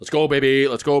Let's go, baby.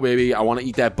 Let's go, baby. I want to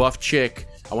eat that buff chick.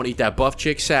 I want to eat that buff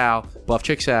chick Sal. Buff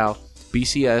chick Sal.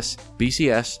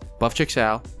 BCS. Buff chick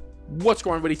Sal. What's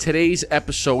going on, everybody? Today's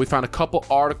episode, we found a couple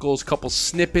articles, couple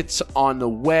snippets on the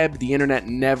web. The internet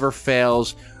never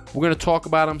fails. We're going to talk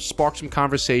about them, spark some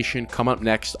conversation. Come up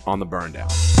next on The Burn Down.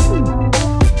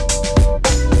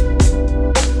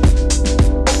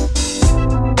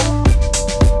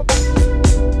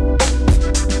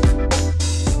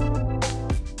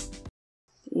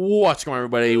 What's going on,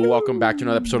 everybody? Welcome back to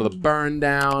another episode of The Burn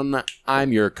Down.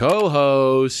 I'm your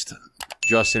co-host,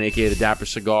 Justin, a.k.a. The Dapper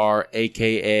Cigar,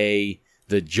 a.k.a.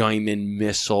 The Jaimin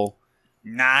Missile.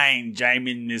 9,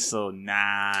 Jaimin Missile,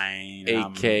 9.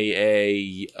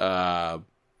 A.k.a.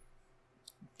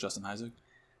 Justin Isaac?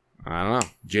 I don't know.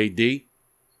 JD?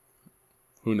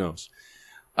 Who knows?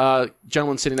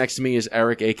 Gentleman sitting next to me is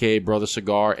Eric, a.k.a. Brother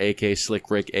Cigar, a.k.a. Slick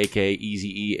Rick, a.k.a.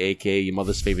 Eazy-E, a.k.a. your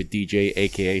mother's favorite DJ,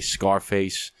 a.k.a.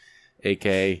 Scarface,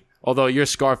 a.k.a. Although you're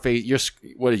Scarface,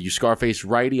 what are you, Scarface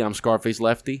righty? I'm Scarface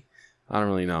lefty? I don't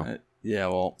really know. Yeah,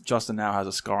 well, Justin now has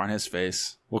a scar on his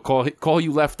face. We'll call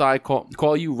you left eye,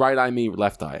 call you right eye, me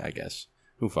left eye, I guess.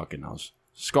 Who fucking knows?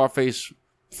 Scarface,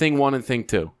 thing 1 and thing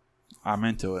 2. I'm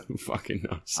into it. Who fucking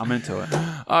knows? I'm into it.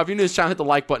 If you're new to this channel, hit the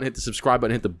like button, hit the subscribe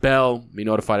button, hit the bell. Be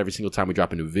notified every single time we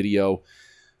drop a new video.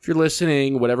 If you're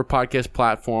listening, whatever podcast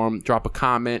platform, drop a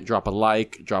comment, drop a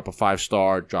like, drop a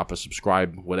 5-star, drop a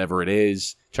subscribe, whatever it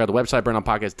is. Check out the website,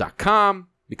 burndownpodcast.com.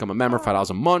 Become a member, $5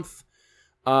 a month.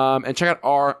 And check out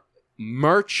our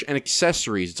merch and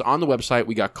accessories. It's on the website.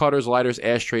 We got cutters, lighters,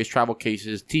 ashtrays, travel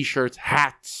cases, t-shirts,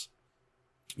 hats.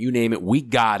 You name it, we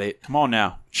got it. Come on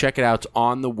now. Check it out. It's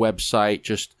on the website.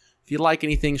 Just if you like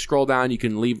anything, scroll down. You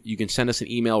can send us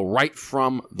an email right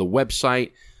from the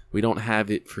website. We don't have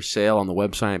it for sale on the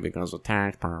website because of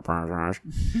tax.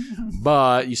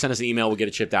 But you send us an email, we'll get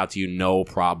it shipped out to you. No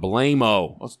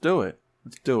problemo. Let's do it.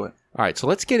 All right, so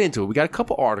let's get into it. We got a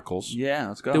couple articles. Yeah,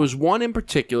 let's go. There was one in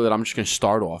particular that I'm just going to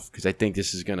start off because I think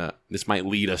this might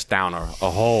lead us down a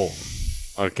hole.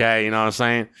 Okay, you know what I'm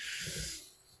saying?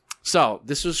 So,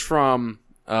 this was from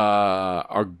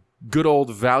our good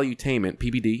old Valuetainment,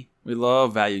 PBD. We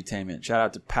love Valuetainment. Shout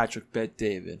out to Patrick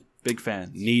Bet-David. Big fan.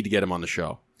 Need to get him on the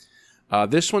show.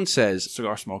 This one says,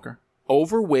 cigar smoker.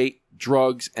 Overweight,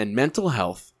 drugs, and mental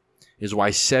health is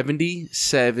why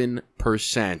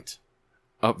 77%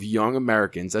 of young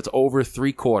Americans, that's over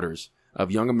 3/4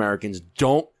 of young Americans,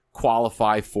 don't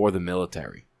qualify for the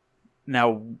military.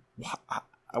 Now,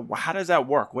 how does that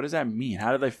work? What does that mean?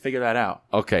 How do they figure that out?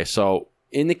 Okay, so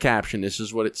in the caption, this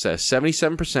is what it says.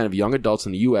 77% of young adults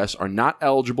in the U.S. are not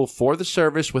eligible for the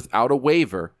service without a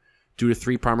waiver due to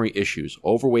 3 primary issues: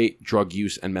 overweight, drug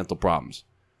use, and mental problems.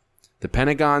 The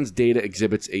Pentagon's data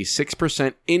exhibits a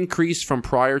 6% increase from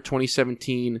prior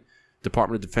 2017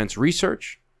 Department of Defense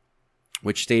research,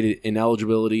 which stated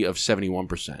ineligibility of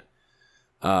 71%.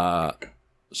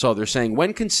 So they're saying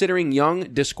when considering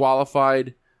youth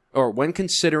disqualified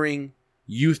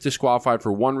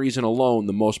for one reason alone,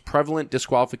 the most prevalent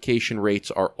disqualification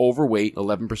rates are overweight,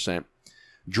 11%,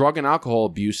 drug and alcohol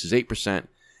abuse is 8%,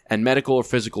 and medical or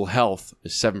physical health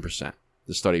is 7%,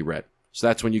 the study read. So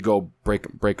that's when you go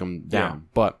break them down. Yeah.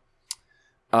 But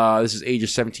this is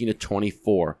ages 17 to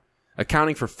 24.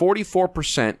 Accounting for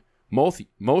 44%,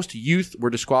 most youth were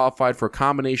disqualified for a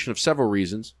combination of several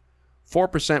reasons.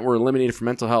 4% were eliminated for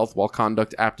mental health, while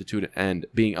conduct, aptitude, and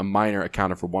being a minor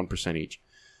accounted for 1% each.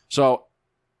 So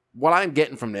what I'm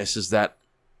getting from this is that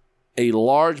a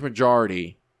large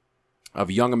majority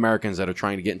of young Americans that are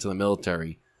trying to get into the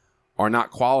military are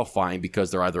not qualifying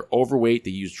because they're either overweight,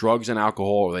 they use drugs and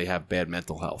alcohol, or they have bad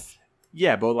mental health.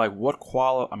 Yeah, but like what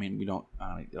I mean, we don't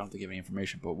have to give any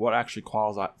information, but what actually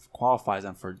qualifies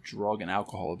them for drug and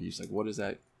alcohol abuse? Like, what does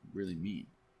that really mean?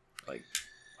 Like,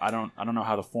 I don't know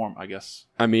how to form, I guess.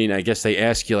 I mean, I guess they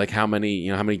ask you like how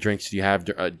many drinks do you have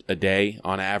a day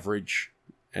on average?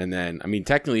 And then, I mean,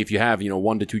 technically if you have,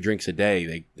 1 to 2 drinks a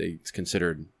day, it's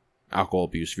considered alcohol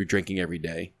abuse if you're drinking every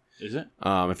day. Is it?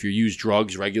 If you use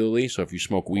drugs regularly, so if you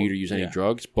smoke weed or use any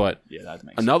drugs. But yeah, that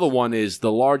makes another sense. one is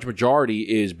the large majority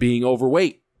is being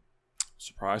overweight.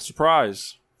 Surprise,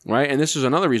 surprise. Right? And this is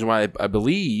another reason why I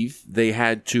believe they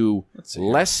had to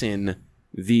lessen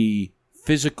the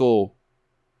physical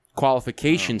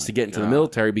qualifications to get into the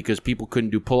military because people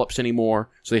couldn't do pull-ups anymore.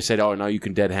 So they said, oh, no, you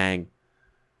can dead hang.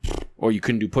 Or you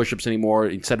couldn't do push-ups anymore.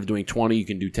 Instead of doing 20, you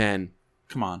can do 10.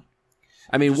 Come on.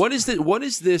 I mean, what is this?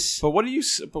 But what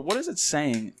is it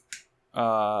saying?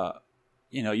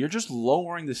 You're just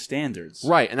lowering the standards.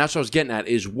 Right, and that's what I was getting at,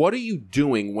 is what are you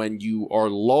doing when you are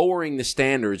lowering the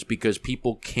standards because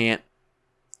people can't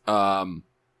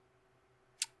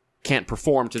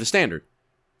perform to the standard?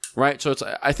 right? So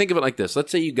I think of it like this.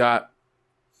 Let's say you got,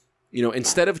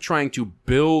 instead of trying to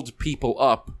build people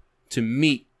up to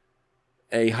meet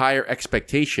a higher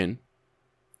expectation,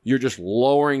 you're just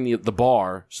lowering the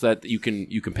bar so that you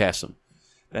can pass them.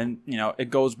 Then, it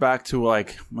goes back to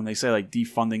like when they say like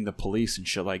defunding the police and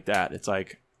shit like that. It's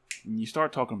like when you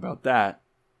start talking about that,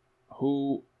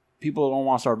 people don't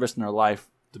want to start risking their life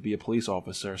to be a police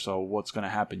officer. So what's going to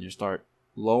happen? You start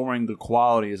lowering the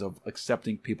qualities of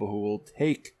accepting people who will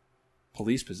take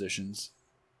police positions,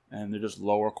 and they're just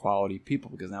lower quality people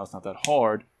because now it's not that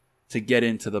hard to get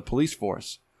into the police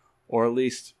force, or at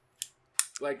least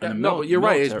like that. No, but you're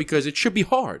right. It's because it should be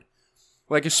hard,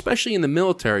 like especially in the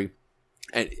military.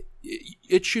 And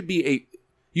it should be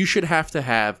you should have to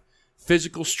have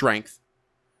physical strength,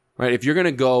 right? If you're going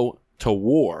to go to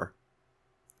war,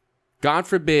 God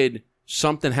forbid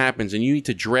something happens and you need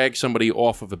to drag somebody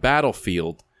off of a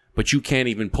battlefield, but you can't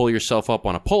even pull yourself up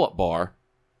on a pull-up bar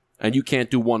and you can't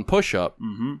do one push-up.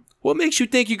 Mm-hmm. What makes you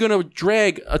think you're going to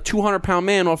drag a 200-pound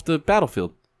man off the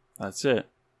battlefield? That's it.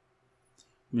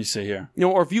 Let me see here.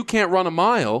 Or if you can't run a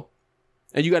mile,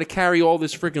 and you got to carry all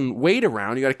this freaking weight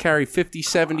around. You got to carry 50,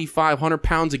 75, 100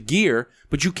 pounds of gear,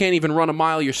 but you can't even run a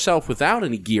mile yourself without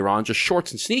any gear on, just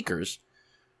shorts and sneakers.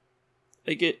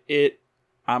 Like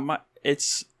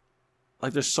it's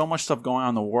like there's so much stuff going on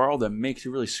in the world that makes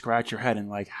you really scratch your head. And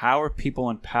like, how are people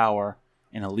in power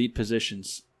in elite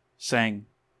positions saying,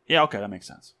 yeah, okay, that makes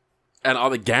sense? And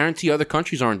I guarantee other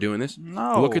countries aren't doing this.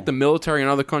 No. Look at the military in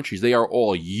other countries. They are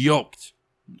all yoked.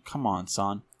 Come on,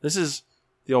 son. This is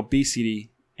the obesity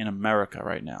in America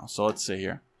right now. So let's see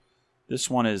here. This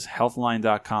one is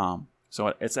healthline.com.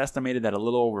 So it's estimated that a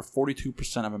little over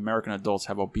 42% of American adults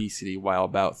have obesity, while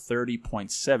about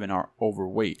 30.7% are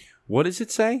overweight. What does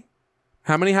it say?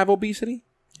 How many have obesity?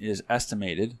 It is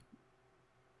estimated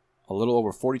a little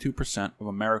over 42% of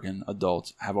American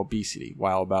adults have obesity,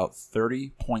 while about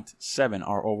 30.7%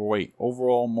 are overweight.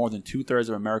 Overall, more than 2/3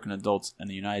 of American adults in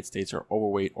the United States are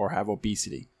overweight or have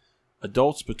obesity.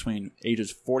 Adults between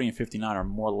ages 40 and 59 are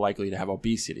more likely to have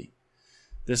obesity.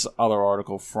 This other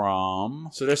article from...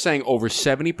 So they're saying over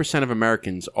 70% of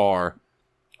Americans are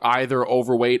either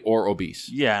overweight or obese.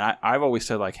 Yeah, and I've always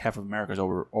said like half of America is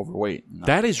overweight.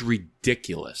 That is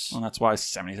ridiculous. Well, that's why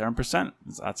 77%.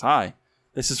 That's high.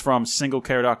 This is from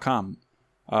singlecare.com.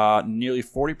 Nearly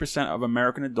 40% of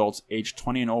American adults aged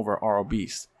 20 and over are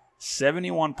obese.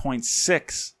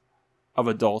 71.6% of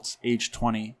adults aged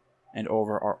 20 and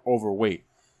over are overweight.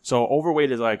 So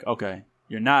overweight is like, okay,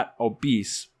 you're not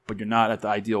obese, but you're not at the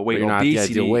ideal weight. You're not at the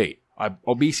ideal weight.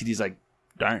 Obesity is like,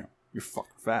 damn, you're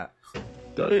fucking fat.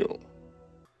 Damn.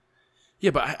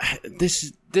 Yeah, but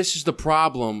this is the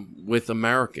problem with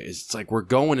America. Is it's like we're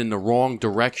going in the wrong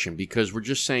direction because we're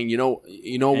just saying,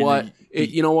 what,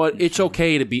 it's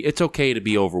okay to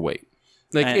be overweight.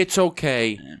 Like, it's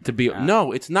okay to be...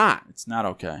 No, it's not. It's not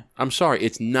okay. I'm sorry.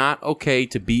 It's not okay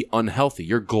to be unhealthy.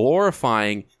 You're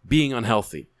glorifying being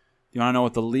unhealthy. You want to know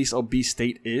what the least obese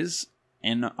state is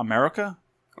in America?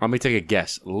 Let me take a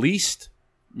guess. Least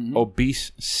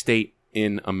obese state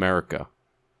in America.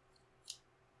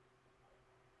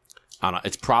 I don't know.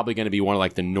 It's probably going to be one of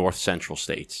like the north central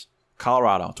states.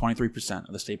 Colorado, 23%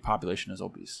 of the state population is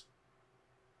obese.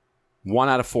 1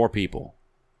 out of 4 people.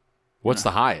 What's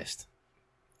the highest?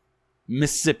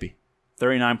 Mississippi,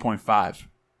 39.5.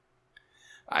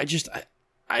 I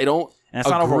don't. And it's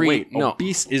not overweight. No.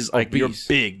 Obese is like obese.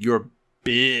 You're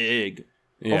big.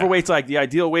 Yeah. Overweight's like the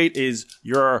ideal weight is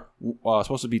you're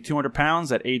supposed to be 200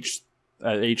 pounds at age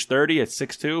 30 at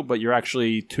 6'2", but you're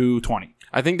actually 220.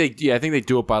 I think they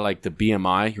do it by like the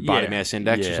BMI, your body mass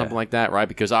index or something like that, right?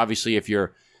 Because obviously if you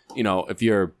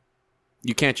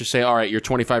can't just say, all right, you're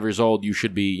 25 years old, you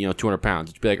should be 200 pounds.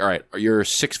 It'd be like, all right, you're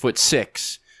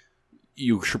 6'6",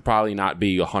 you should probably not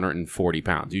be 140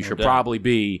 pounds. You should probably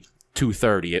be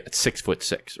 230 at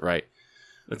 6'6", right?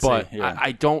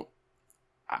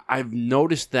 I've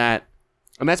noticed that,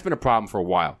 and that's been a problem for a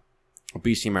while.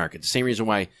 Obesity in America. It's the same reason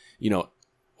why,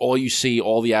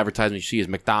 all the advertisements you see is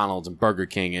McDonald's and Burger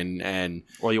King and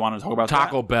well, you want to talk about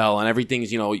Taco Bell and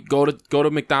everything's, go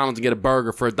to McDonald's and get a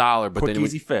burger for $1, but quick,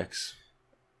 easy fix.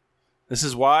 This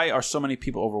is why are so many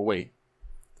people overweight.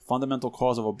 The fundamental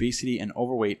cause of obesity and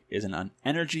overweight is an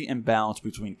energy imbalance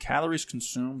between calories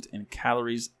consumed and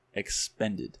calories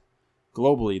expended.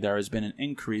 Globally, there has been an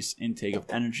increased intake of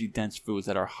energy-dense foods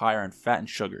that are higher in fat and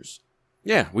sugars.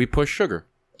 Yeah, we push sugar.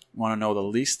 Want to know the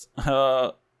least?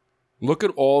 Look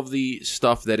at all of the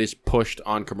stuff that is pushed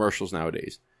on commercials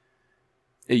nowadays.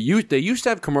 They used to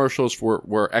have commercials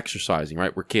for exercising,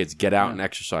 right? Where kids get out and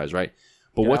exercise, right?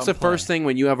 But what's the first thing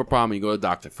when you have a problem and you go to the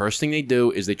doctor? First thing they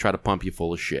do is they try to pump you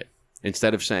full of shit.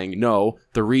 Instead of saying, no,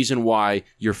 the reason why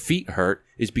your feet hurt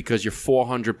is because you're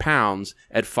 400 pounds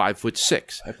at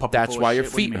 5'6". That's why your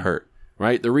feet hurt,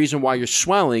 right? The reason why you're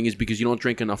swelling is because you don't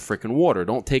drink enough freaking water.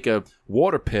 Don't take a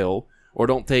water pill or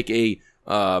don't take a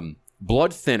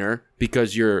blood thinner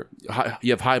because you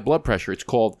have high blood pressure. It's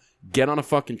called get on a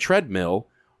fucking treadmill,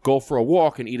 go for a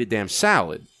walk, and eat a damn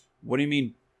salad. What do you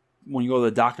mean? When you go to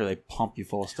the doctor, they pump you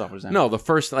full of stuff? What does that No,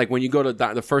 when you go to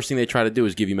the first thing they try to do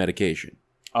is give you medication.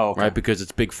 Oh, okay. Right? Because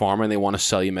it's big pharma and they want to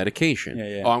sell you medication.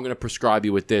 Yeah. Oh, I'm going to prescribe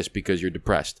you with this because you're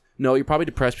depressed. No, you're probably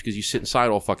depressed because you sit inside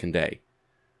all fucking day.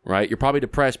 Right? You're probably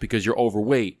depressed because you're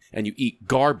overweight and you eat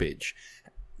garbage.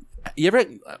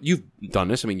 You've done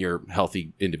this. I mean, you're a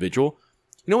healthy individual.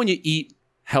 You know when you eat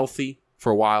healthy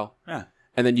for a while? Yeah.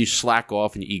 And then you slack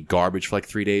off and you eat garbage for like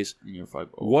 3 days? And you're like,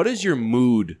 What does your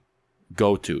mood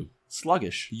go to?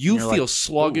 Sluggish. You feel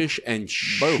sluggish and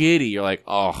shitty. You're like,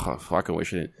 oh, I fucking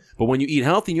wish I didn't. But when you eat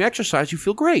healthy and you exercise, you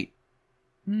feel great.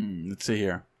 Let's see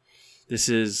here. This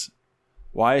is,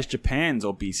 why is Japan's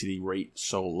obesity rate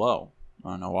so low?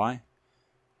 I don't know why.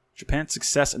 Japan's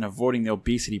success in avoiding the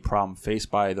obesity problem faced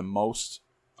by the most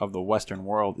of the Western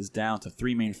world is down to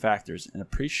 3 main factors: an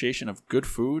appreciation of good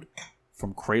food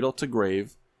from cradle to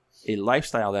grave, a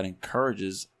lifestyle that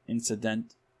encourages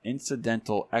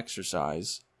incidental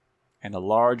exercise, and a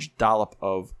large dollop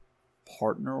of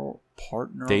partner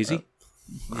Daisy?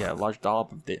 A large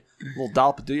dollop of little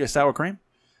dollop of sour cream.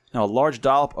 No, a large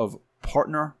dollop of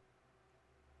partner.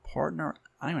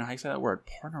 I don't even know how you say that word.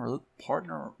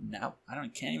 Partner. Now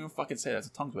can't even fucking say that. That's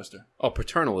a tongue twister. Oh,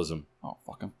 paternalism. Oh,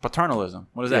 fucking paternalism.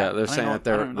 What is that? Yeah, they're saying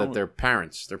that their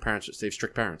parents, they have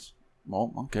strict parents.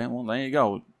 Well, okay. Well, there you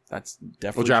go. That's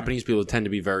definitely. Well, Japanese people tend to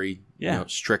be very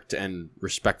strict and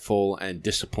respectful and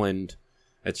disciplined.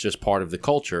 It's just part of the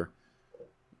culture.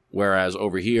 Whereas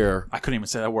over here, I couldn't even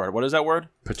say that word. What is that word?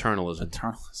 Paternalism.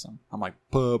 Paternalism. I'm like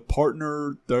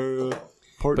partner.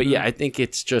 But yeah, I think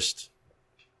it's just.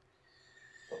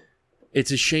 It's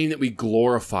a shame that we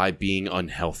glorify being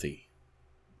unhealthy.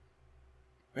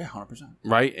 Yeah, 100%.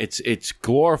 Right? It's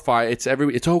glorify. It's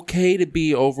okay to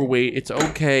be overweight. It's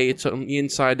okay. It's on the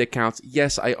inside that counts.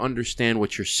 Yes, I understand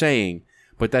what you're saying,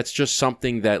 but that's just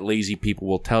something that lazy people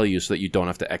will tell you so that you don't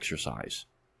have to exercise.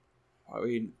 I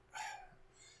mean,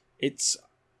 it's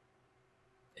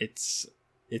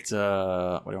what do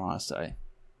I want to say?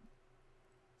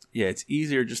 Yeah, it's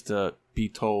easier just to be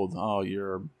told, oh,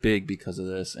 you're big because of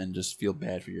this, and just feel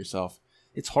bad for yourself.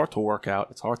 It's hard to work out.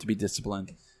 It's hard to be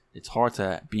disciplined. It's hard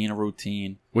to be in a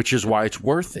routine. Which is why it's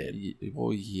worth it.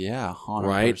 Well, yeah, 100%.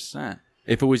 Right?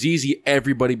 If it was easy,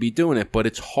 everybody'd be doing it. But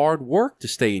it's hard work to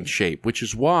stay in shape, which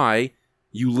is why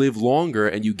you live longer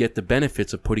and you get the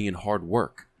benefits of putting in hard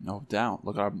work. No doubt.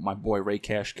 Look at my boy Ray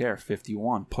Cashcare,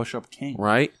 51, push-up king.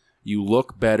 Right? You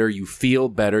look better, you feel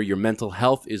better, your mental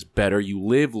health is better, you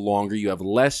live longer, you have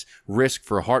less risk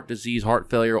for heart disease, heart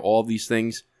failure, all these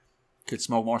things. Could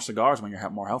smoke more cigars when you're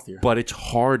more healthier. But it's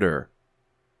harder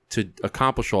to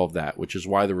accomplish all of that, which is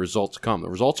why the results come. The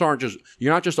results aren't just,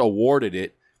 you're not just awarded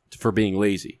it for being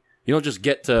lazy. You don't just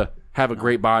get to have a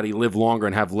great body, live longer,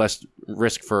 and have less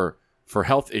risk for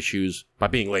health issues by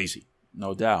being lazy.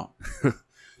 No doubt.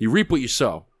 You reap what you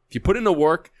sow. If you put in the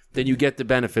work, then you get the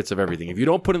benefits of everything. If you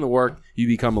don't put in the work, you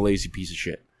become a lazy piece of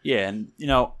shit. Yeah, and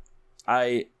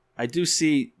I do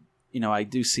see a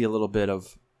little bit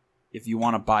of, if you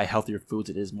want to buy healthier foods,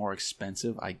 it is more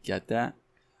expensive. I get that,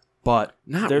 but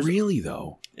not really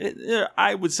though.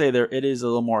 I would say it is a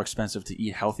little more expensive to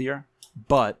eat healthier,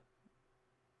 but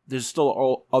there's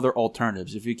still other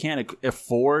alternatives. If you can't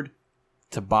afford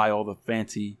to buy all the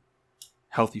fancy,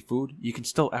 healthy food, you can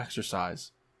still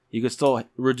exercise. You can still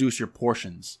reduce your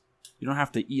portions. You don't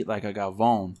have to eat like a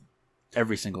gavone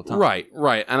every single time.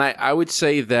 Right. And I would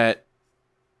say that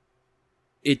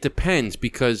it depends,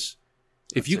 because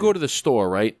if you go to the store,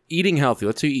 right, eating healthy,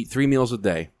 let's say you eat 3 meals a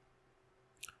day,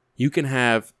 you can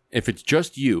have, if it's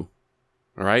just you,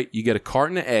 all right, you get a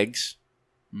carton of eggs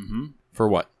for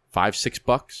what,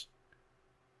 $5-6?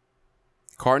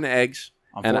 Carton of eggs.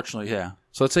 Unfortunately, yeah.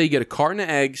 So let's say you get a carton of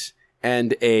eggs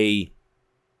and a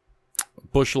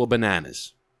bushel of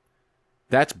bananas.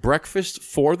 That's breakfast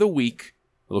for the week.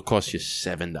 It'll cost you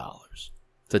 $7.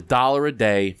 It's $1 a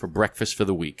day for breakfast for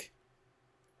the week.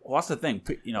 Well, that's the thing.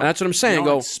 And that's what I'm saying.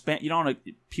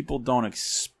 People don't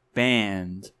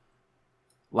expand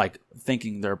like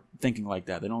thinking like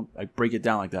that. They don't like break it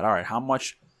down like that. All right, how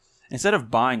much? Instead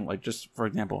of buying, like, just for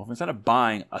example, instead of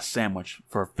buying a sandwich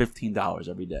for $15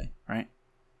 every day, right?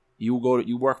 You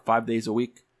work 5 days a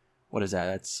week. What is that?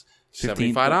 That's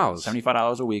 $75.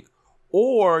 $75 a week.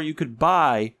 Or you could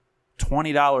buy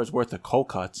 $20 worth of cold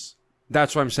cuts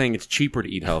That's why I'm saying it's cheaper to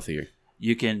eat healthier.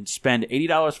 You can spend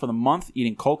 $80 for the month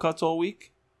eating cold cuts all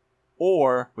week,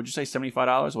 or would you say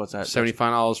 $75? What's that?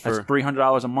 $75 for That's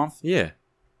 $300 a month. Yeah,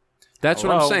 that's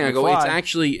what I'm saying. I go.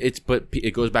 McFly. But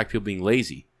it goes back to people being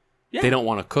lazy. Yeah. They don't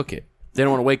want to cook it. They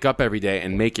don't want to wake up every day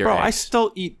and make your Bro, eggs. I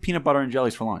still eat peanut butter and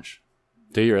jellies for lunch.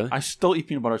 Do you really? I still eat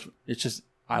peanut butter. It's just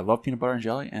I love peanut butter and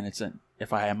jelly, and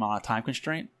if I am on a time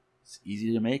constraint, it's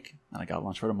easy to make, and I got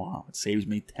lunch for tomorrow. It saves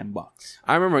me $10.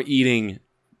 I remember eating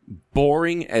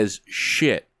boring as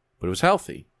shit, but it was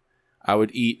healthy. I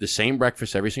would eat the same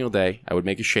breakfast every single day. I would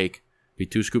make a shake, be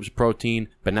 2 scoops of protein,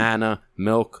 banana,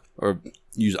 milk, or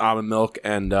use almond milk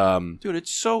and dude,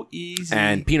 it's so easy.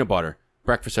 And peanut butter.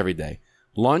 Breakfast every day.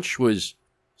 Lunch was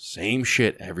same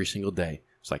shit every single day.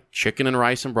 It's like chicken and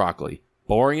rice and broccoli.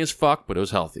 Boring as fuck, but it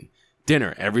was healthy.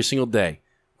 Dinner every single day.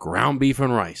 Ground beef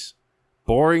and rice.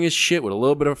 Boring as shit with a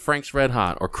little bit of Frank's Red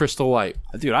Hot or Crystal Light.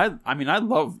 Dude, I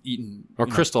love eating or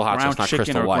Crystal Hot, so ground it's not chicken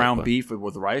Crystal or Light, ground but beef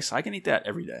with rice. I can eat that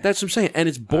every day. that's what I'm saying, and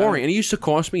it's boring. And it used to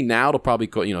cost me. Now it'll probably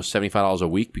cost $75 a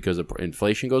week because the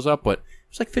inflation goes up. But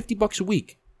it's like $50 a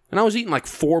week, and I was eating like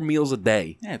 4 meals a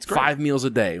day. Yeah, it's great. 5 meals a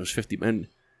day. It was 50, and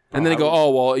then they go, oh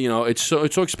well, it's so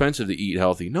expensive to eat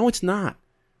healthy. No, it's not.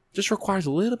 It just requires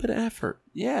a little bit of effort.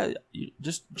 Yeah,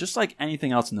 just like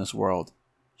anything else in this world,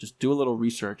 just do a little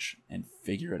research and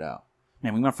figure it out.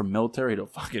 Man, we went from military to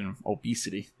fucking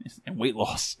obesity and weight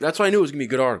loss. That's why I knew it was gonna be a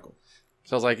good article.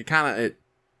 So I was like,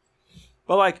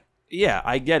 But like, yeah,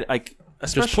 I get it. Like,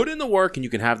 especially just put in the work and you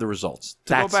can have the results.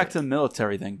 to go back to the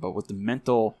military thing, but with the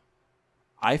mental,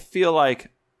 I feel like,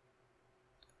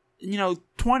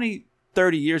 20,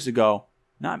 30 years ago,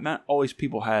 not always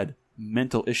people had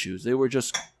mental issues. They were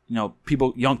just, young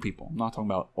people. I'm not talking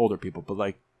about older people, but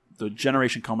like the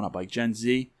generation coming up, like Gen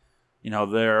Z,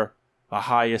 they're the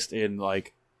highest in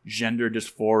like gender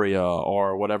dysphoria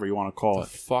or whatever you want to call the it.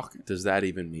 Fuck does that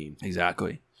even mean?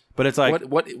 Exactly. But it's like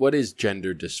what is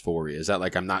gender dysphoria? Is that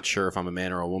like I'm not sure if I'm a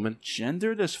man or a woman?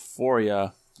 gender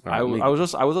dysphoria. Right, I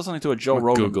was listening to a Joe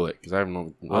Rogan. Google it because I don't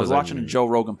know. I was watching a Joe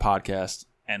Rogan podcast,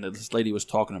 and this lady was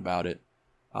talking about it.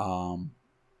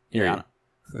 Yeah.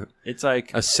 It's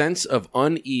like A sense of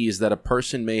unease that a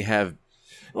person may have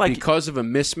because of a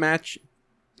mismatch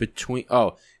between.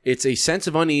 Oh, it's a sense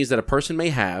of unease that a person may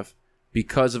have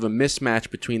because of a mismatch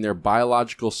between their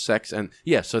biological sex and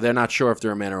so they're not sure if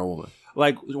they're a man or a woman.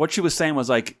 like what she was saying was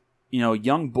like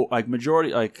young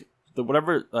majority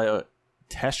whatever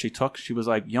test she took, she was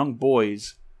like young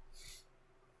boys.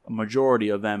 A majority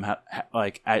of them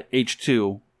like at age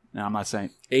 2. Now I'm not saying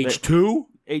Age 2.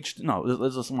 No,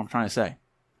 this is what I'm trying to say.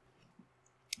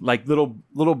 Like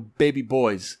little baby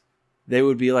boys, they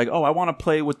would be like, "Oh, I want to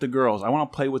play with the girls. I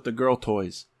want to play with the girl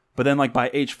toys." But then, like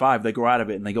by age 5, they grow out of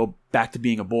it and they go back to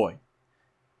being a boy.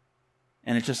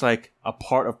 And it's just like a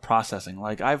part of processing.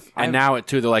 Like And now at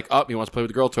 2, they're like, "Oh, he wants to play with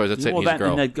the girl toys. That's it. He's a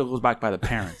girl." And that goes back by the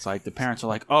parents. Like the parents are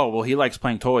like, "Oh, well, he likes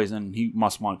playing toys and he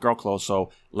must want girl clothes, so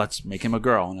let's make him a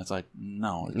girl." And it's like,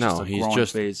 no, it's just a he's growing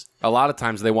just phase. A lot of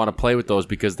times they want to play with those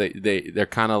because they're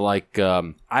kind of like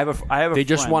I have a they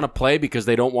just friend- want to play because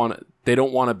they don't want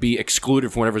to be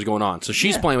excluded from whatever's going on. So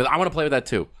she's playing with. I want to play with that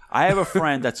too. I have a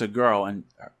friend that's a girl, and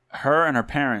her and her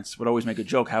parents would always make a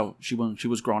joke how when she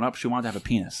was growing up, she wanted to have a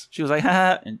penis. She was like,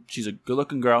 ha, and she's a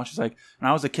good-looking girl. She's like, when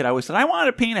I was a kid, I always said, I wanted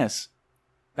a penis.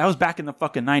 That was back in the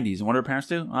fucking 90s. And what did her parents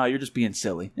do? Oh, you're just being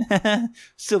silly.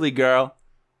 Silly girl.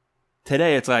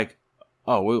 Today, it's like,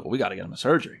 oh, we got to get him a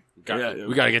surgery. We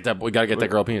got to get that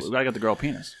girl penis. We got to get the girl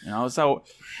penis. So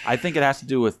I think it has to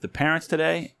do with the parents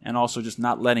today and also just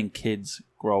not letting kids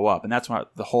grow up. And that's why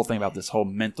the whole thing about this whole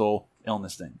mental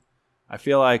illness thing. I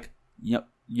feel like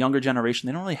younger generation,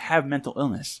 they don't really have mental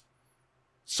illness.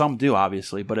 Some do,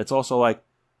 obviously, but it's also like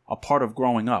a part of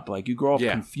growing up. Like you grow up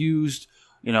confused,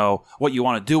 what you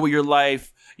want to do with your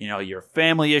life, your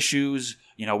family issues,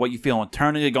 what you feel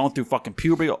internally, going through fucking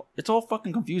puberty. It's all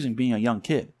fucking confusing being a young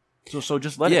kid. So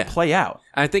just let it play out.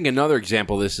 I think another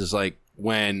example of this is like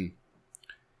when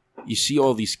you see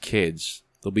all these kids,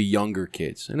 they'll be younger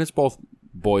kids, and it's both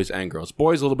boys and girls.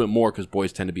 Boys a little bit more because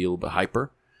boys tend to be a little bit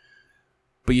hyper.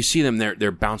 But you see them,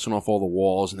 they're bouncing off all the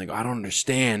walls, and they go, I don't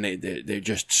understand. They're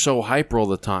just so hyper all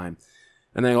the time.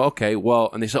 And they go, okay, well,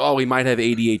 and they say, oh, he might have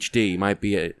ADHD. Might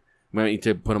need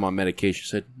to put him on medication. I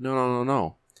said,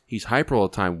 no. He's hyper all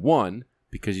the time. 1,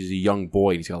 because he's a young boy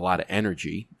and he's got a lot of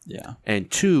energy. Yeah. And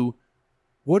 2,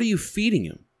 what are you feeding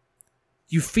him?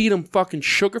 You feed him fucking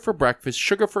sugar for breakfast,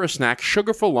 sugar for a snack,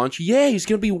 sugar for lunch. Yeah, he's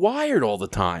going to be wired all the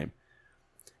time.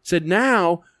 Said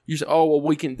now... You say, oh,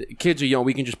 well, kids are young,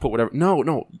 we can just put whatever.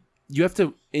 No. You have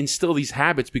to instill these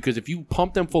habits because if you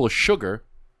pump them full of sugar,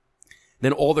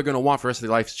 then all they're going to want for the rest of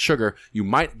their life is sugar. You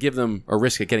might give them a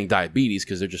risk of getting diabetes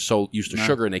because they're just so used to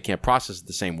sugar and they can't process it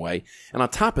the same way. And on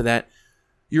top of that,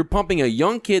 you're pumping a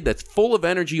young kid that's full of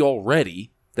energy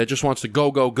already, that just wants to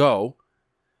go,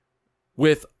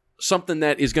 with something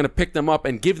that is going to pick them up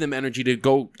and give them energy to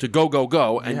go.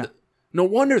 And no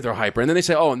wonder they're hyper. And then they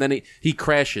say, oh, and then he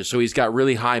crashes, so he's got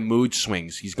really high mood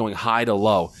swings. He's going high to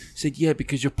low. I said, yeah,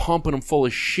 because you're pumping him full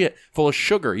of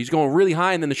sugar. He's going really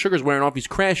high, and then the sugar's wearing off. He's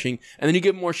crashing, and then you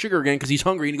give him more sugar again because he's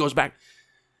hungry, and he goes back.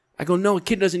 I go, no, a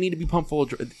kid doesn't need to be pumped full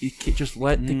of just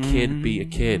let the kid be a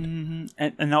kid.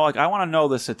 And now, like, I want to know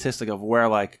the statistic of where,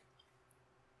 like,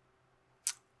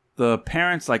 the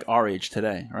parents, like, our age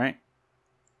today, right?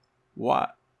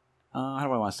 What? How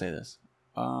do I want to say this?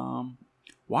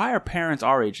 Why are parents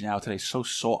our age now today so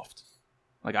soft?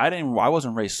 Like, I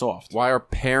wasn't raised soft. Why are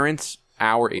parents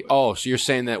our age? Oh, so you're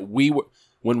saying that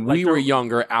when we were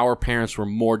younger, our parents were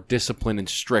more disciplined and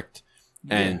strict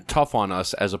and tough on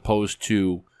us, as opposed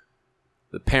to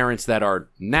the parents that are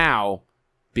now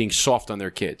being soft on their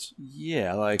kids.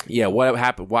 Yeah, like... Yeah, what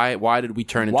happened? Why did we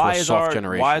turn into a soft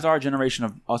generation? Why is our generation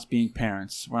of us being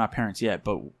parents, we're not parents yet,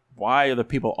 but why are the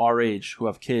people our age who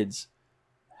have kids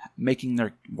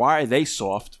why are they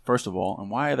soft, first of all, and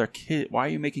why are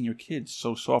you making your kids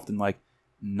so soft and, like,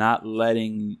 not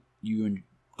letting you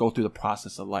go through the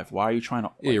process of life? Why are you trying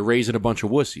to... Yeah, you're raising a bunch of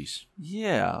wussies.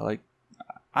 Yeah, like,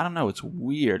 I don't know, it's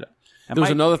weird. There was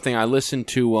another thing I listened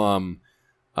to,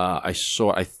 I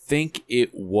think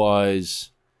it was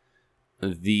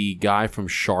the guy from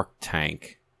Shark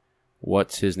Tank.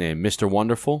 What's his name? Mr.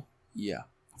 Wonderful? Yeah.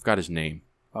 I forgot his name.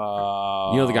 You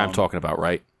know the guy I'm talking about,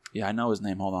 right? Yeah, I know his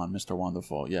name. Hold on. Mr.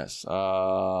 Wonderful. Yes.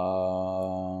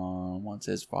 What's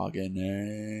his fucking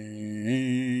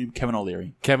name? Kevin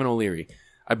O'Leary. Kevin O'Leary.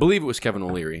 I believe it was Kevin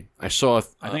O'Leary. I saw...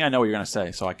 I think I know what you're going to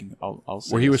say, so I'll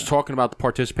say where he was talking about the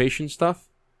participation stuff.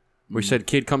 Where he said,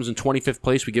 kid comes in 25th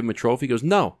place, we give him a trophy. He goes,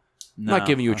 no, I'm not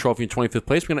giving you a trophy in 25th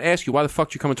place. We're going to ask you, why the fuck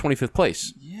did you come in 25th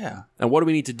place? Yeah. And what do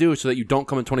we need to do so that you don't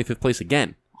come in 25th place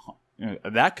again?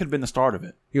 That could have been the start of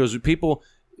it. He goes, people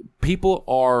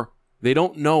are... They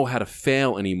don't know how to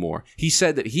fail anymore. He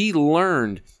said that he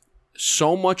learned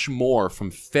so much more from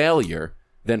failure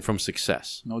than from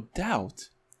success. No doubt.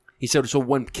 He said, so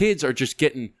when kids are just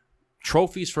getting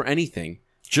trophies for anything,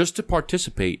 just to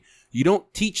participate, you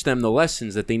don't teach them the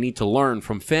lessons that they need to learn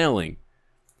from failing.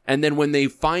 And then when they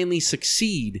finally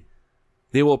succeed,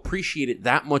 they will appreciate it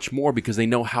that much more because they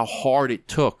know how hard it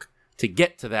took to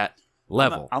get to that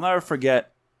level. I'll never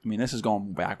forget. I mean, this is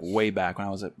going back way back when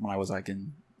I was like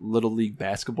in Little League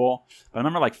basketball. But I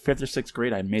remember like 5th or 6th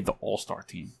grade, I made the All-Star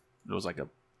team. It was like a,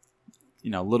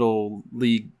 Little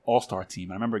League All-Star team.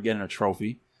 I remember getting a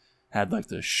trophy. Had like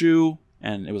the shoe,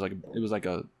 and it was like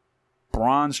a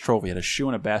bronze trophy. It had a shoe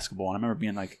and a basketball. And I remember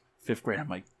being like 5th grade. I'm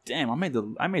like, damn,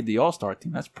 I made the All-Star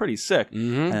team. That's pretty sick.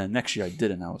 Mm-hmm. And then next year I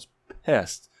didn't. I was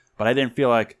pissed. But I didn't feel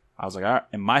like, I was like, all right,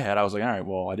 in my head, I was like, all right,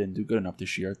 well, I didn't do good enough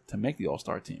this year to make the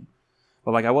All-Star team.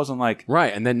 But, like, I wasn't like...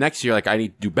 Right, and then next year, like, I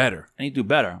need to do better.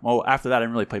 Well, after that, I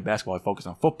didn't really play basketball. I focused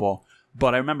on football.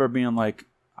 But I remember being like...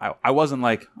 I wasn't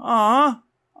like, I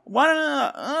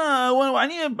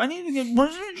need to get...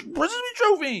 Where's the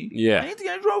trophy? Yeah. I need to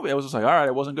get a trophy. I was just like, all right,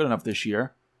 I wasn't good enough this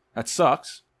year. That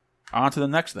sucks. On to the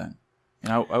next thing.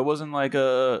 I wasn't like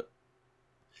a...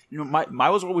 I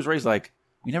was always raised like,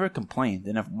 we never complained.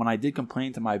 And when I did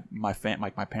complain to my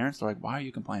parents, they're like, why are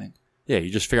you complaining? Yeah,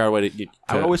 you just figure out a way to...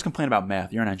 I would always complain about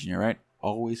math. You're an engineer, right?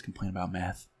 Always complain about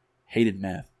math. Hated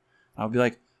math. I would be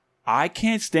like, I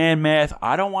can't stand math.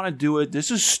 I don't want to do it. This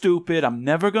is stupid. I'm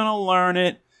never going to learn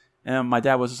it. And my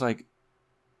dad was just like,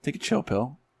 take a chill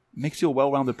pill. It makes you a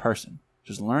well-rounded person.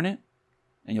 Just learn it,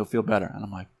 and you'll feel better. And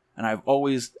I'm like... And I've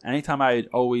always... Anytime I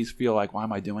always feel like, why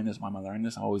am I doing this? Why am I learning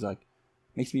this? I'm always like,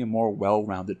 makes me a more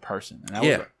well-rounded person.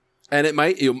 And and it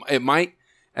might...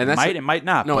 And that's it might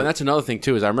not. No, and that's another thing,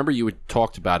 too, is I remember you had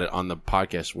talked about it on the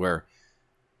podcast where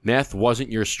math wasn't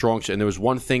your strong suit, and there was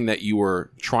one thing that you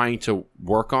were trying to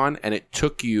work on, and it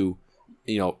took you,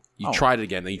 tried it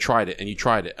again, then you tried it, and you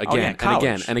tried it again, and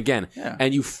again, and again,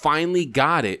 and you finally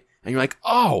got it, and you're like,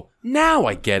 oh, now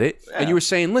I get it. Yeah. And you were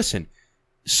saying, listen,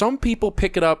 some people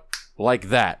pick it up like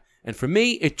that, and for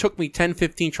me, it took me 10,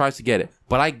 15 tries to get it,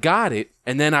 but I got it,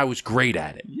 and then I was great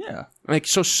at it. Yeah. Like,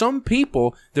 so some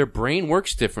people, their brain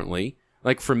works differently.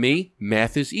 Like, for me,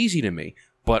 math is easy to me.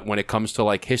 But when it comes to,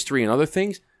 like, history and other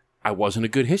things, I wasn't a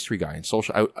good history guy. In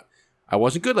social, I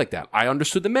wasn't good like that. I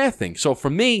understood the math thing. So for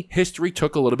me, history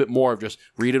took a little bit more of just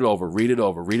read it over, read it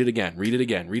over, read it again, read it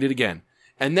again, read it again.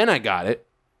 And then I got it.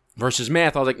 Versus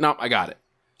math, I was like, nope, I got it.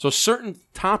 So certain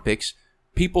topics,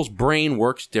 people's brain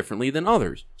works differently than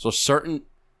others. So certain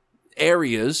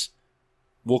areas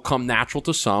will come natural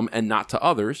to some and not to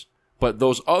others, but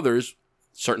those others,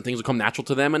 certain things will come natural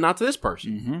to them and not to this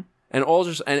person. Mm-hmm. And all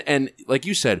just and like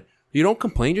you said, you don't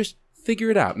complain, just figure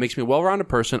it out. It makes me a well-rounded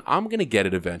person. I'm gonna get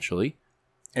it eventually.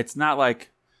 It's not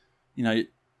like, you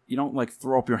don't like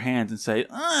throw up your hands and say,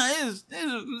 I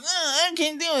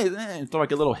can't do it. And throw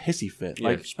like a little hissy fit. Yeah,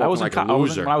 Like spoken like a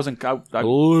loser. When I was in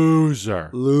Loser.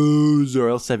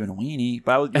 L7 weenie,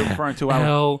 but I was referring to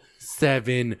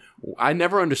L7. I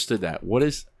never understood that. What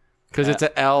is? Because it's an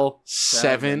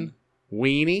L7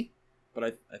 weenie. But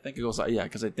I think it goes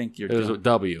because I think you're. It was a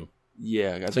W.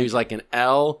 Yeah. So he's like an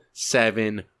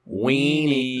L7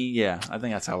 weenie. Yeah, I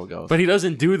think that's how it goes. But he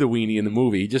doesn't do the weenie in the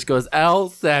movie. He just goes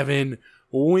L7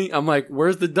 weenie. I'm like,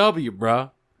 where's the W,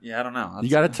 bro? Yeah, I don't know. You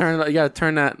got to turn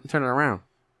it around.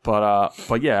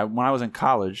 But yeah, when I was in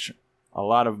college, a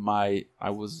lot of I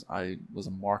was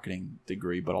a marketing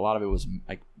degree, but a lot of it was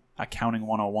like accounting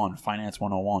 101, finance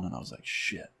 101, and I was like,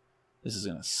 shit, this is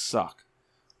gonna suck.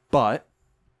 And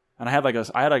I had like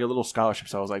a little scholarship,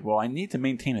 so I was like, well, I need to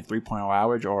maintain a 3.0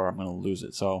 average, or I'm gonna lose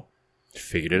it. So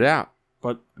figured it out.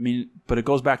 But it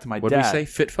goes back to my dad. What did we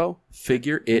say? FitFo?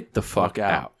 Figure it the fuck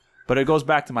out. But it goes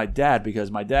back to my dad,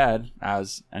 because my dad,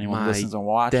 as anyone listens and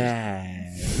watches,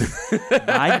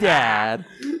 my dad.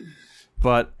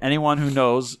 But anyone who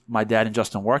knows, my dad and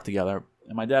Justin work together,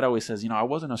 and my dad always says, I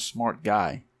wasn't a smart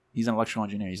guy. He's an electrical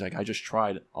engineer. He's like, I just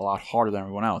tried a lot harder than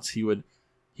everyone else. He would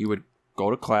go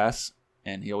to class,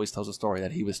 and he always tells a story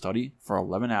that he would study for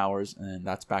 11 hours, and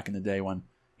that's back in the day when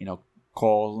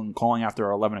calling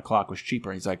after 11 o'clock was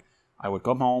cheaper. He's like, I would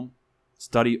come home,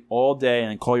 study all day,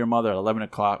 and then call your mother at 11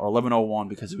 o'clock or 11:01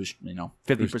 because it was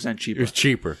 50% cheaper. It was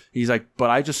cheaper. He's like, but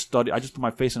I just put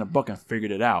my face in a book and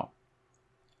figured it out.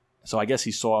 So I guess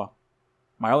he saw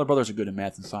my other brothers are good in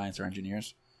math and science or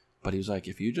engineers, but he was like,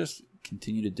 if you just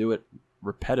continue to do it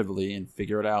repetitively and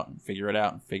figure it out and figure it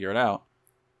out and figure it out,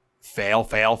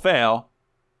 fail,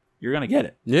 you're going to get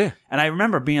it. Yeah. And I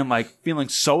remember feeling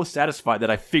so satisfied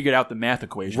that I figured out the math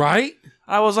equation. Right?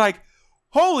 I was like,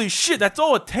 holy shit, that's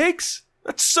all it takes?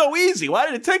 That's so easy. Why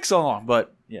did it take so long?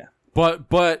 But, yeah. But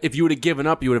if you would have given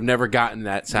up, you would have never gotten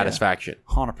that satisfaction.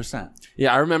 100%.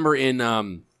 Yeah, I remember when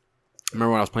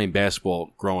I was playing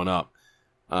basketball growing up,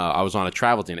 I was on a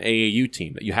travel team, an AAU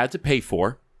team that you had to pay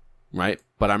for, right?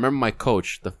 But I remember my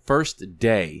coach, the first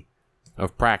day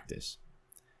of practice,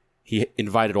 he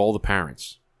invited all the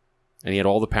parents. And he had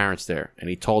all the parents there. And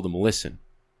he told them, listen,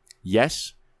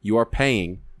 yes, you are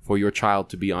paying for your child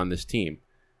to be on this team.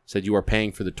 Said you are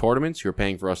paying for the tournaments. You're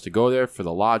paying for us to go there, for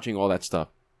the lodging, all that stuff.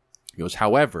 He goes,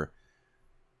 however,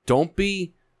 don't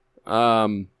be,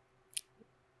 what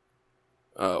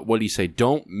did he say?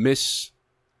 Don't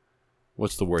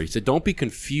what's the word? He said, don't be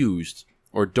confused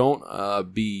or don't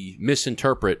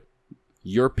misinterpret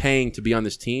you're paying to be on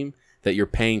this team that you're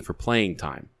paying for playing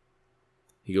time.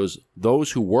 He goes,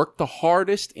 those who work the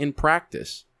hardest in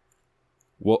practice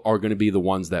are going to be the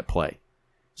ones that play.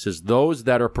 He says, those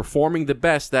that are performing the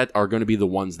best that are going to be the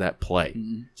ones that play.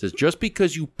 Mm-hmm. He says, just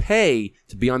because you pay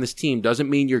to be on this team doesn't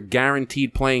mean you're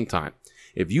guaranteed playing time.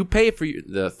 If you pay for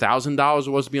the $1,000 it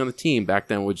was to be on the team back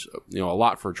then, which a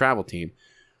lot for a travel team,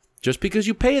 just because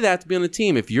you pay that to be on the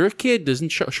team, if your kid doesn't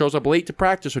shows up late to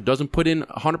practice or doesn't put in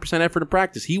 100% effort in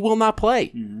practice, he will not play.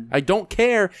 Mm-hmm. I don't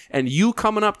care. And you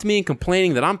coming up to me and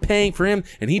complaining that I'm paying for him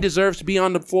and he deserves to be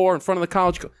on the floor in front of the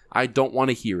college, I don't want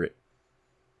to hear it.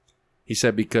 He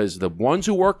said, because the ones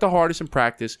who work the hardest in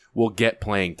practice will get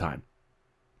playing time.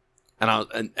 And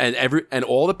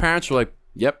all the parents were like,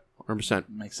 yep, 100%.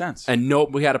 Makes sense. And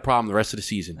we had a problem the rest of the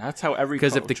season. That's how every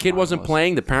Because if the kid wasn't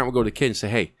playing, the parent would go to the kid and say,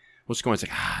 hey, what's going on? It's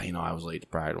like, I was late to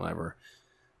practice, whatever.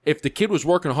 If the kid was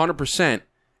working 100%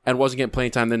 and wasn't getting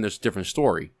playing time, then there's a different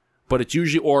story. But it's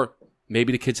usually, or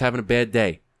maybe the kid's having a bad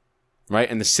day, right?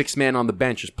 And the sixth man on the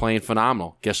bench is playing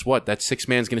phenomenal. Guess what? That sixth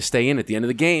man's going to stay in at the end of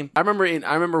the game. I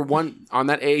remember one on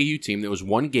that AAU team, there was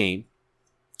one game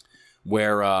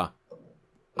where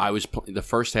the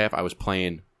first half I was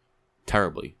playing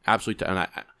terribly, absolutely, and I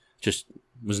just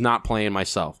was not playing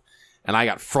myself, and I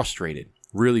got frustrated.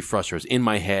 Really frustrated. I was in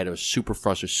my head. I was super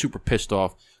frustrated, super pissed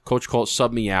off. Coach Colt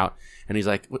subbed me out, and he's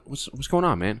like, what's going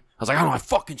on, man? I was like, I don't know, I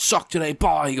fucking suck today,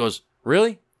 ball. He goes,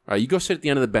 really? All right, you go sit at the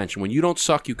end of the bench, and when you don't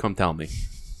suck, you come tell me.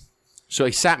 So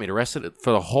he sat me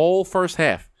for the whole first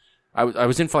half. I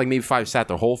was in for like maybe 5, sat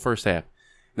the whole first half.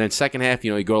 And then second half,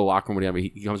 you go to the locker room, whatever, he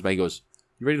comes back, he goes,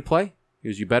 you ready to play? He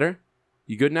goes, you better?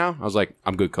 You good now? I was like,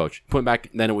 I'm good, coach. Put him back,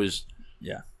 and then it was...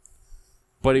 Yeah.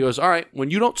 But he goes, all right,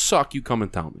 when you don't suck, you come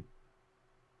and tell me.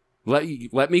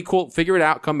 Let me figure it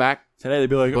out, come back. Today they'd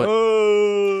be like,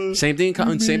 oh. Same thing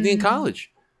in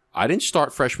college. I didn't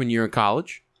start freshman year in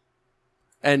college.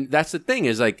 And that's the thing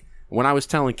is like when I was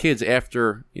telling kids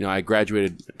after, I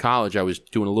graduated college, I was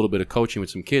doing a little bit of coaching with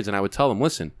some kids, and I would tell them,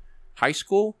 listen, high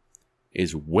school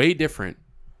is way different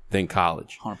than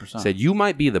college. 100%. Said you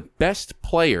might be the best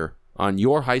player on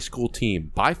your high school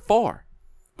team by far,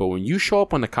 but when you show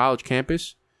up on the college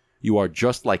campus, you are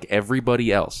just like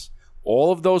everybody else.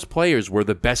 All of those players were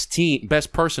the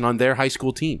best person on their high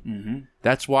school team. Mm-hmm.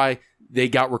 That's why they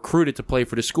got recruited to play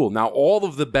for the school. Now, all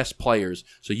of the best players,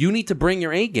 so you need to bring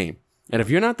your A game. And if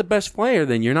you're not the best player,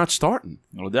 then you're not starting.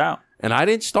 No doubt. And I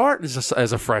didn't start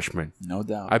as a freshman. No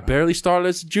doubt. I barely started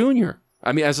as a junior.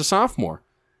 As a sophomore.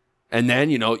 And then,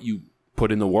 you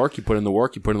put in the work,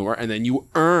 and then you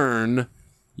earn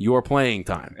your playing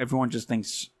time. Everyone just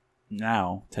thinks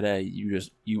now, today,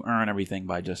 you earn everything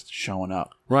by just showing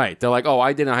up. Right. They're like, oh,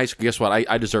 I did in high school. Guess what?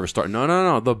 I deserve a start.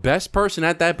 No. The best person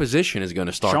at that position is going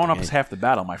to start. Showing up is half the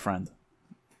battle, my friend.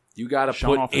 You got to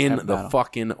put in the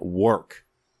fucking work.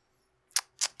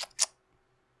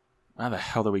 How the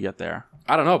hell did we get there?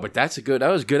 I don't know, but that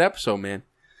was a good episode, man.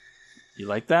 You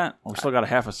like that? We still got a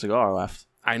half a cigar left.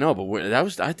 I know,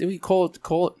 but I think we call it.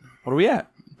 What are we at?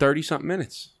 30-something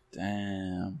minutes.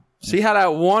 Damn. See how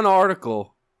that one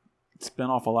article spin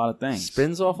off a lot of things.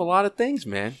 Spins off a lot of things,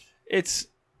 man.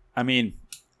 I'm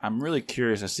really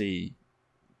curious to see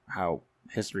how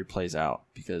history plays out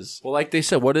because... Well, like they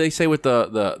said, what do they say with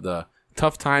the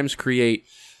tough times create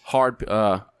hard...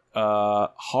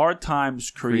 hard times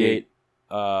create...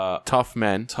 tough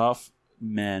men. Tough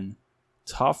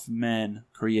men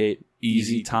create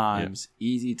easy times. Yeah.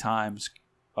 Easy times...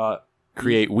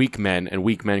 create weak men, and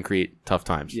weak men create tough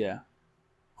times. Yeah.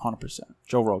 100%.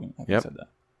 Joe Rogan, I think said that.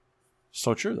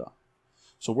 So true, though.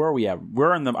 So where are we at?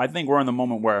 I think we're in the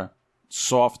moment where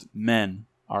soft men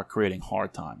are creating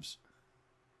hard times.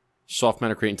 Soft men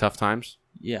are creating tough times?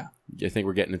 Yeah. Do you think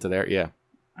we're getting into there? Yeah.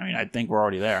 I think we're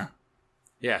already there.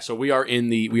 Yeah, so we are in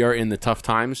the tough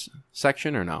times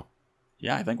section or no?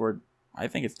 Yeah, I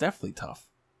think it's definitely tough.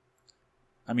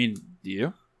 Do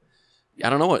you? I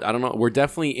don't know. We're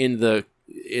definitely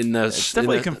it's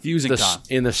definitely a confusing time.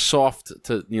 In the soft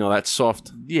to that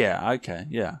soft. Yeah. Okay.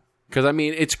 Yeah. Because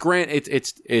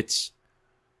it's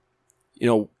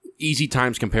easy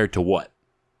times compared to what,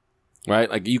 right?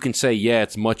 Like you can say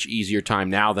it's much easier time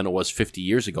now than it was 50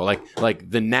 years ago. Like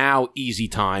the now easy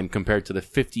time compared to the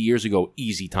 50 years ago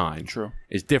easy time. True.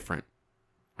 Is different,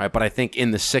 right? But I think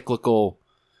in the cyclical,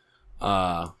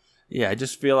 I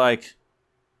just feel like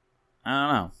I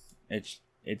don't know.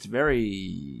 It's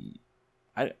very.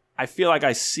 I feel like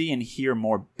I see and hear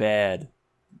more bad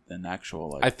than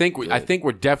actual. Like, I think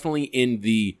we're definitely in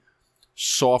the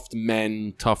soft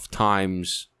men, tough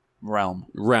times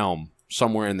realm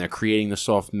somewhere in there, creating the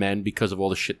soft men because of all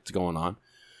the shit that's going on.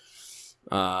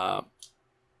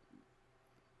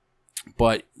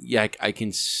 But yeah, I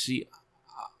can see.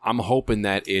 I'm hoping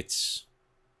that it's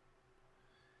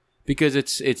because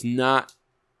it's not.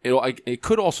 It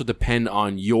could also depend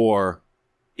on your.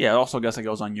 Yeah, it also I guess it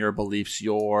goes on your beliefs,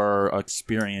 your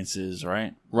experiences,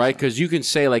 right? Right, because you can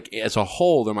say like as a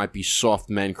whole there might be soft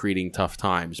men creating tough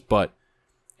times, but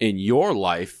in your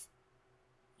life,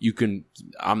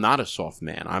 I'm not a soft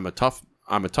man. I'm a tough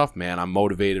man. I'm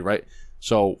motivated, right?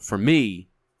 So for me,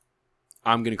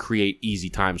 I'm going to create easy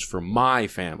times for my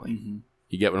family. Mm-hmm.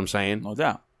 You get what I'm saying? No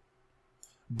doubt.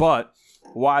 But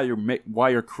while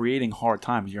you're creating hard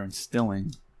times, you're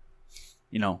instilling,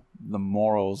 the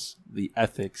morals, the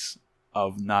ethics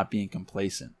of not being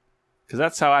complacent. Because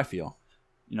that's how I feel.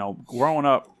 Growing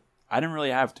up, I didn't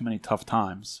really have too many tough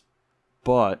times,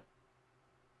 but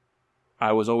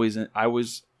I was always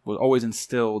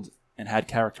instilled and had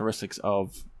characteristics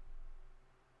of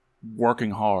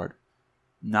working hard.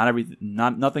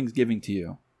 Nothing's giving to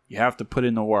you. You have to put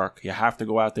in the work. You have to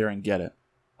go out there and get it.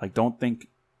 Like, don't think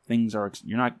things are.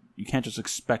 You can't just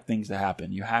expect things to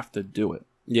happen. You have to do it.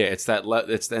 Yeah, it's that.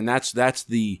 That's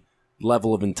the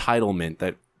level of entitlement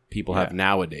that people have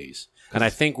nowadays. And I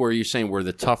think where you're saying where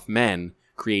the tough men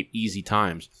create easy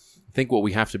times, I think what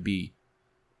we have to be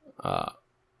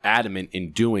adamant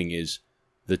in doing is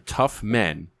the tough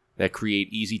men that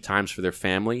create easy times for their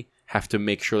family have to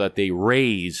make sure that they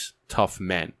raise tough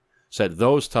men, so that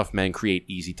those tough men create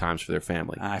easy times for their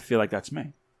family. I feel like that's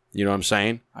me. You know what I'm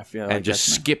saying? I feel like and just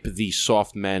skip the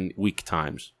soft men weak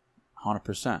times.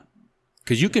 100%.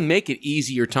 Because you can make it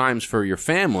easier times for your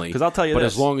family. Because I'll tell you but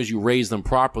as long as you raise them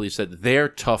properly so that they're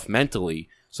tough mentally,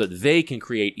 so that they can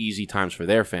create easy times for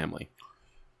their family.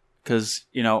 Because,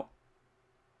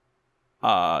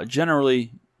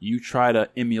 generally, you try to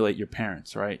emulate your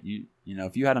parents, right?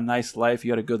 If you had a nice life,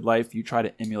 you had a good life, you try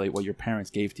to emulate what your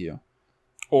parents gave to you.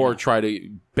 Or try to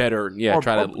better, be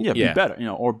better,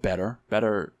 or better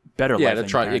life. Yeah, than to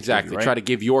try your parents exactly gave you, right? try to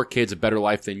give your kids a better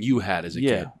life than you had as a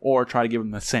kid, or try to give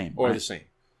them the same, or right? the same.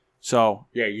 So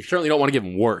Yeah, you certainly don't want to give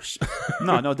them worse.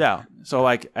 no doubt. So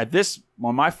like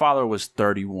when my father was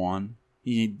 31,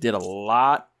 he did a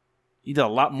lot. He did a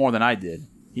lot more than I did.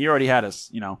 He already had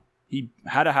he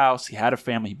had a house, he had a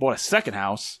family, he bought a second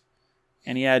house,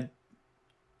 and he had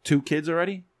 2 kids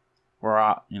already. Or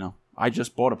I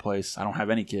just bought a place. I don't have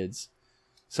any kids,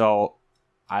 so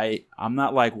I'm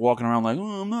not like walking around like,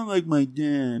 oh, I'm not like my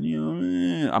dad.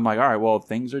 I'm like, all right, well,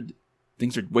 things are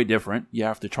way different. You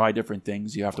have to try different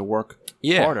things. You have to work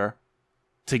harder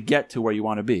to get to where you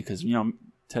want to be. Because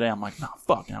today I'm like, no,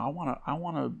 fuck. I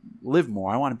want to live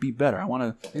more. I want to be better. I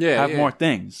want to have more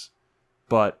things.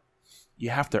 But you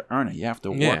have to earn it. You have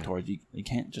to work towards it. You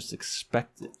can't just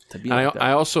expect it to be like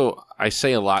that. I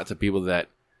say a lot to people that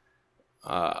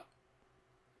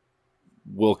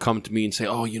will come to me and say,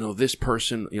 oh, this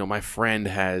person, my friend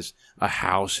has a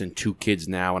house and 2 kids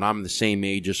now, and I'm the same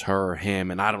age as her or him,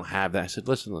 and I don't have that. I said,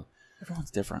 listen,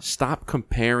 everyone's different. Stop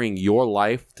comparing your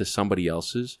life to somebody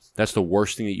else's. That's the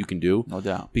worst thing that you can do. No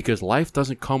doubt. Because life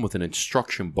doesn't come with an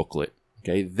instruction booklet.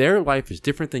 Okay, their life is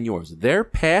different than yours. Their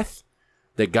path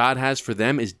that God has for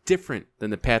them is different than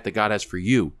the path that God has for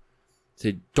you.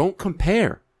 So don't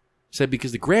compare. Said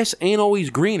because the grass ain't always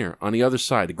greener on the other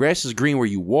side. The grass is green where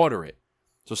you water it.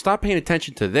 So stop paying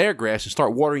attention to their grass and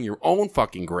start watering your own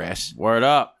fucking grass. Word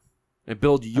up. And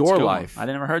build your life. I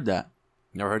never heard that.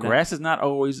 Never heard grass that?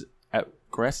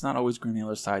 Grass is not always green on the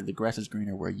other side. The grass is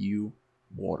greener where you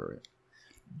water it.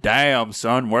 Damn,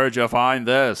 son, where'd you find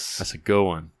this? That's a good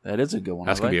one. That is a good one.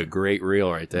 That's going to be a great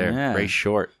reel right there. Yeah. Great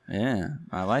short. Yeah,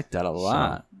 I like that a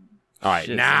lot. All right,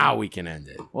 now we can end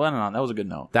it. Well, no, that was a good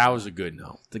note. That was a good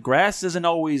note. The grass isn't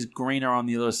always greener on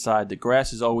the other side. The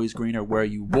grass is always greener where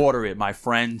you water it, my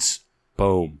friends.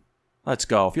 Boom. Let's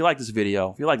go. If you like this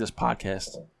video, if you like this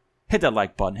podcast, hit that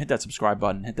like button, hit that subscribe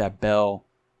button, hit that bell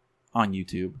on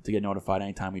YouTube to get notified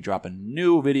anytime we drop a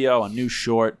new video, a new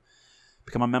short.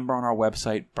 Become a member on our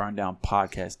website,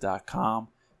 burndownpodcast.com.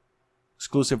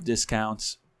 Exclusive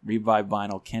discounts, Revive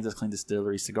Vinyl, Kansas Clean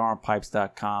Distillery,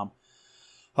 cigarandpipes.com.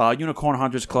 Unicorn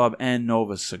Hunters Club and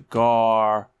Nova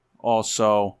Cigar.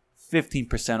 Also,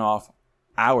 15% off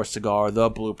our cigar, The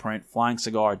Blueprint,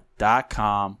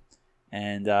 flyingcigar.com.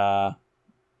 And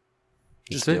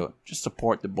just do it. Just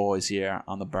support the boys here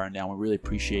on the Burn Down. We really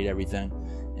appreciate everything.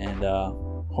 And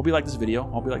hope you like this video.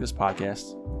 Hope you like this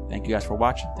podcast. Thank you guys for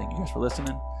watching. Thank you guys for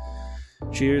listening.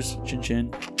 Cheers. Chin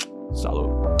chin.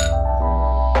 Salud.